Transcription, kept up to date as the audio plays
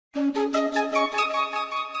Okay,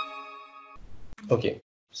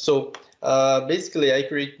 so basically I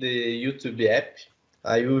create the YouTube app.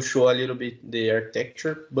 I will show a little bit the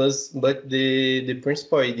architecture, but the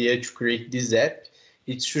principal idea to create this app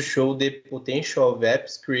is to show the potential of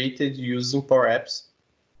apps created using Power Apps.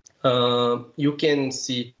 You can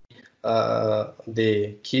see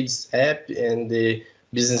the kids app and the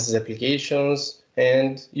business applications,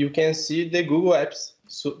 and you can see the Google apps.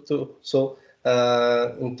 So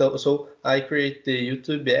I create the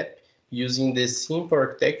YouTube app using the simple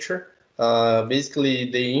architecture.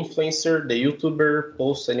 Basically, the influencer, the YouTuber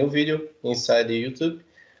posts a new video inside the YouTube.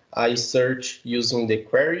 I search using the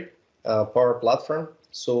query Power Platform.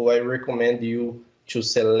 So I recommend you to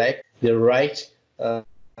select the right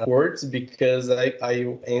words because I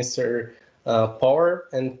answer power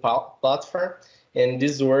and platform, and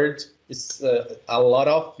this word is a lot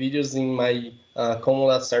of videos in my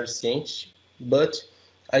Comunidade Serviciente, but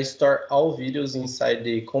I store all videos inside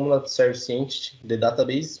the Comunidade Serviciente, the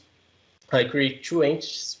database. I create two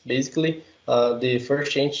entities, basically. The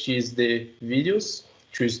first entity is the videos,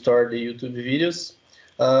 to store the YouTube videos.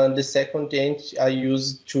 The second entity I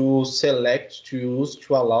use to select, to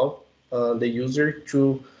allow the user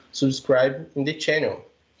to subscribe in the channel.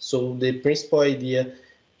 So the principal idea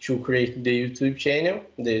to create the YouTube channel,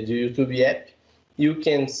 the YouTube app, you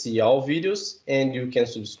can see all videos and you can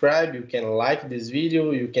subscribe, you can like this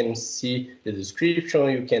video, you can see the description,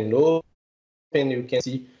 you can open, you can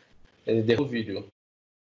see the whole video.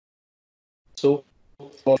 So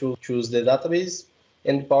to choose the database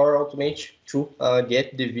and Power Automate to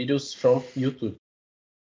get the videos from YouTube.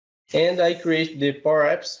 And I create the Power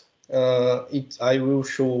Apps. I will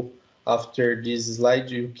show after this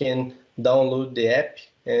slide. You can download the app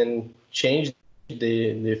and change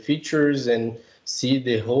the features and see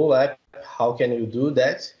the whole app. How can you do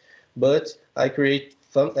that? But I create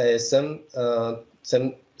some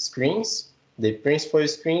screens. The principal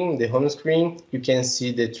screen, the home screen. You can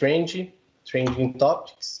see the trending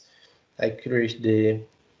topics. I create the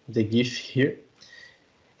GIF here.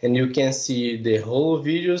 And you can see the whole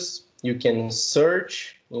videos. You can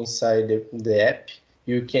search inside the app.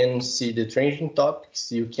 You can see the trending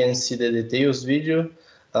topics. You can see the details video.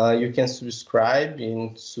 You can subscribe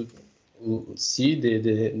and see the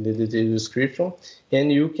detailed description.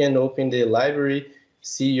 And you can open the library,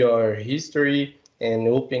 see your history, and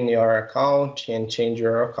open your account and change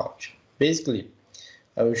your account. Basically,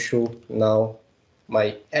 I will show now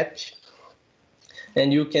my app.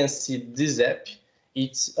 And you can see this app.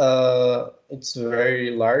 It's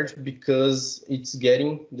very large because it's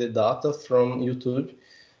getting the data from YouTube,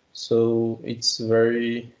 so it's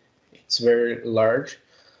very large,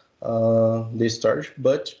 the storage.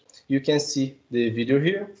 But you can see the video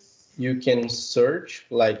here. You can search,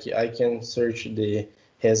 like I can search the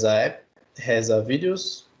Reza app, Reza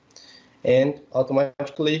videos, and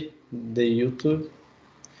automatically the YouTube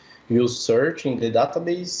will search in the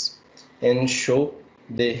database and show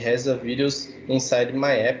the Reza videos inside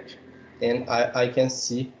my app, and I can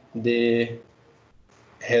see the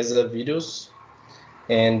Reza videos,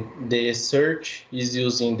 and the search is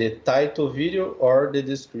using the title video or the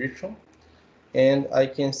description, and I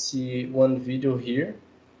can see one video here,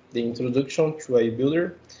 the introduction to a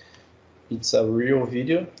builder. It's a real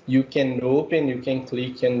video. You can open, you can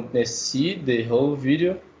click and see the whole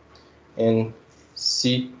video and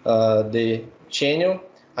see the channel.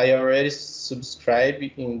 I already subscribed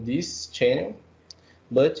in this channel,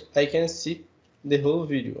 but I can see the whole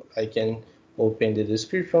video. I can open the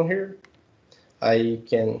description here. I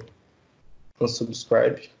can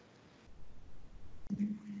unsubscribe,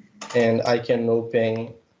 and I can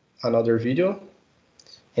open another video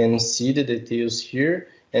and see the details here,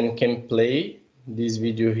 and can play this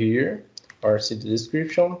video here or see the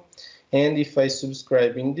description. And if I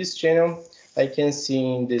subscribe in this channel, I can see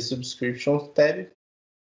in the subscription tab,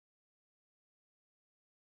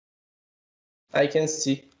 I can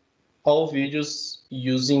see all videos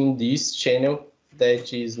using this channel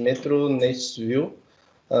that is Metro Nashville.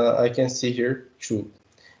 I can see here too.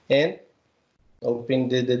 And open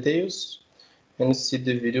the details and see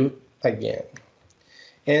the video again.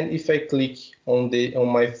 And if I click on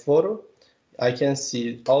my photo, I can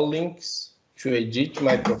see all links to edit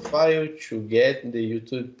my profile, to get the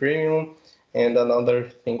YouTube Premium, and another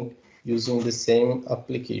thing using the same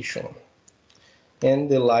application. And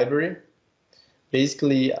the library,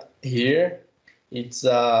 basically here, it's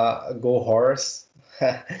a Go Horse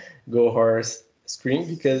screen,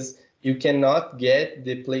 because you cannot get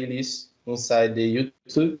the playlist inside the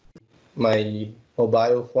YouTube, my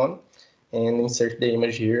mobile phone, and insert the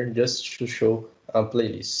image here just to show a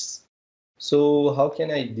playlist. So how can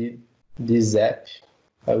I do this app?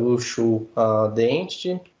 I will show the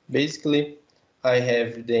entity. Basically, I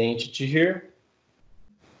have the entity here.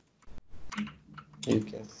 You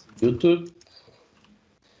can see YouTube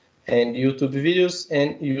and YouTube videos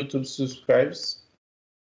and YouTube subscribers.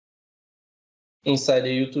 Inside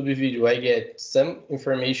the YouTube video, I get some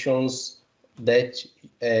informations that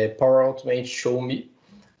Power Automate show me,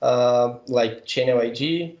 like channel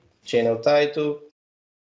ID, channel title,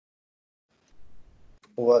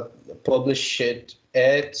 what published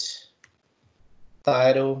at,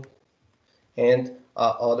 title, and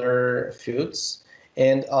other fields.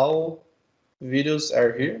 And all videos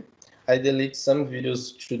are here. I delete some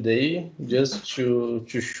videos today just to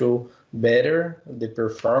show better the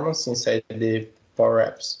performance inside the Power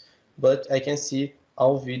Apps. But I can see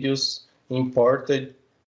all videos imported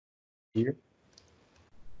here.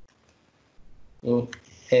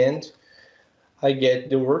 And I get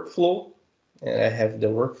the workflow, and I have the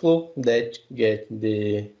workflow that get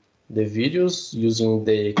the videos using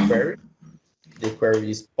the query. The query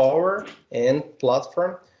is Power and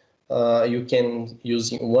Platform. You can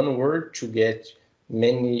use one word to get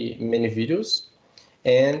many videos,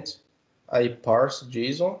 and I parse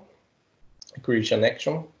JSON, create an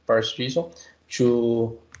action, parse JSON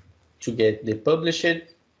to get the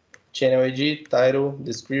published, channel ID, title,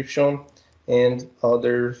 description, and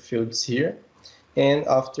other fields here. And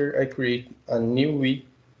after I create a new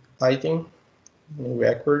item, new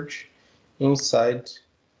record inside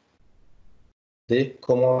the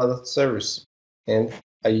common service, and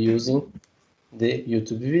I using the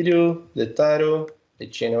YouTube video, the title, the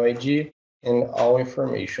channel ID, and all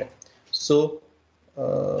information. So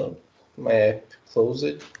my app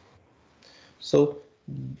closed. So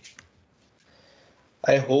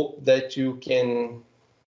I hope that you can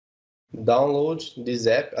download this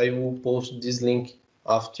app. I will post this link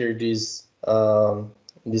after this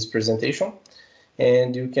this presentation,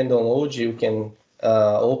 and you can download. You can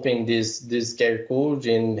open this QR code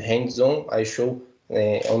in hands-on. I show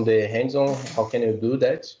on the hands-on how can you do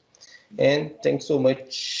that. And thanks so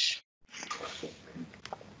much.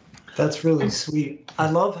 That's really sweet. I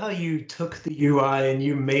love how you took the UI and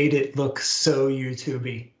you made it look so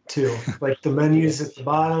YouTube-y too. Like the menus at the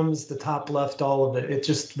bottoms, the top left, all of it. It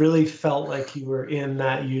just really felt like you were in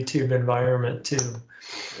that YouTube environment too.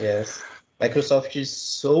 Yes. Microsoft is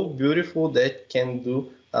so beautiful that can do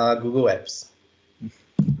Google Apps.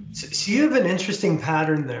 So you have an interesting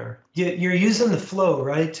pattern there. You're using the flow,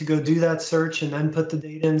 right, to go do that search and then put the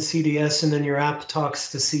data in CDS, and then your app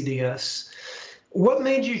talks to CDS. What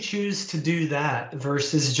made you choose to do that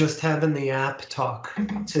versus just having the app talk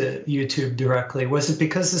to YouTube directly? Was it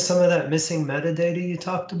because of some of that missing metadata you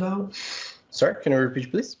talked about? Sorry, can you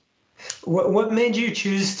repeat, please? What made you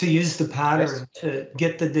choose to use the pattern to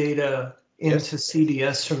get the data into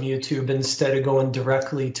CDS from YouTube instead of going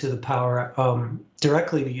directly to the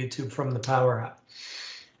directly to YouTube from the Power App?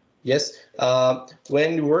 Yes,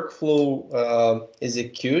 when the workflow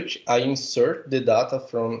execute, I insert the data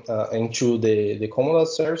from into the common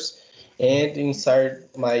service, and inside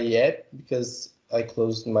my app, because I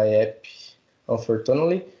closed my app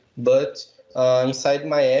unfortunately, but inside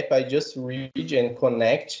my app, I just read and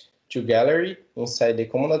connect to gallery inside the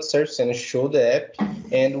common service and show the app.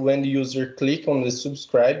 And when the user click on the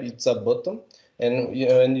subscribe, it's a button. And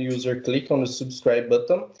when the user click on the subscribe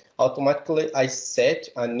button, automatically I set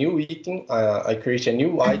a new item. I create a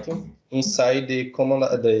new item inside the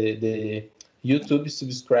the YouTube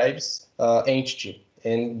subscribes entity,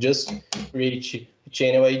 and just create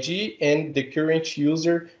channel ID and the current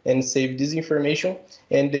user and save this information.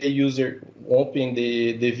 And the user open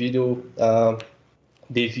the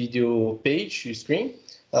video page screen.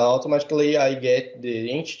 Automatically I get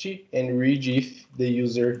the entity and read if the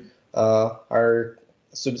user are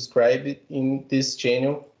subscribed in this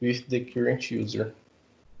channel with the current user.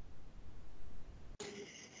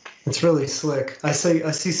 It's really slick. I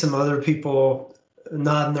see some other people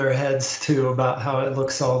nodding their heads too about how it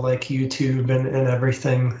looks all like YouTube and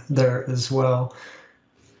everything there as well.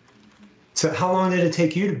 So how long did it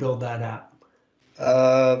take you to build that app?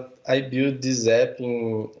 I built this app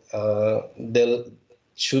in the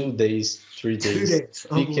 2 days, 3 days.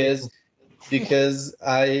 2 days. Because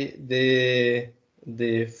the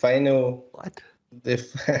final the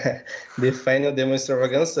final demo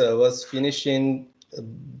extravaganza was finished in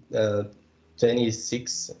 20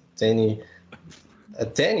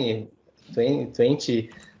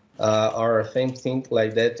 or something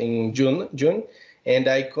like that in June, and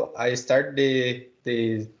I started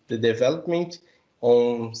the development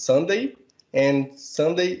on Sunday and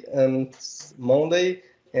Monday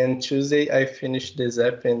and Tuesday I finished this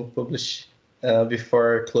app and published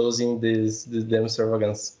before closing this damn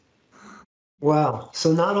surveillance. Wow.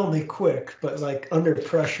 So not only quick, but like under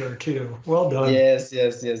pressure too. Well done. Yes,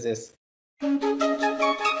 yes, yes, yes.